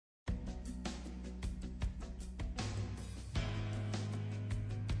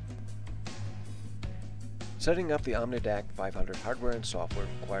Setting up the OmniDAC 500 hardware and software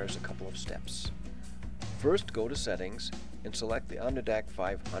requires a couple of steps. First, go to Settings and select the OmniDAC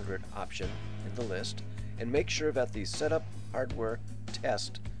 500 option in the list and make sure that the Setup Hardware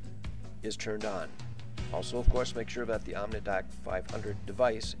Test is turned on. Also, of course, make sure that the OmniDAC 500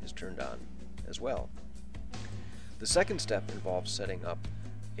 device is turned on as well. The second step involves setting up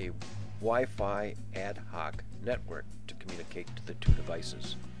a Wi-Fi Ad Hoc Network to communicate to the two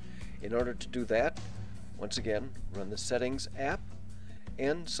devices. In order to do that, once again, run the Settings app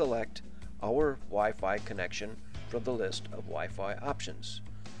and select our Wi-Fi connection from the list of Wi-Fi options.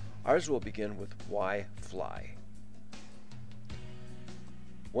 Ours will begin with Wi-Fi.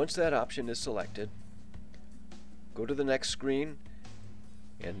 Once that option is selected, go to the next screen,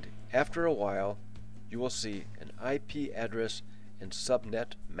 and after a while you will see an IP address and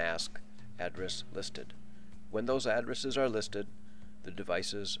subnet mask address listed. When those addresses are listed, the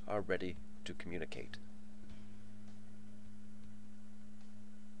devices are ready to communicate.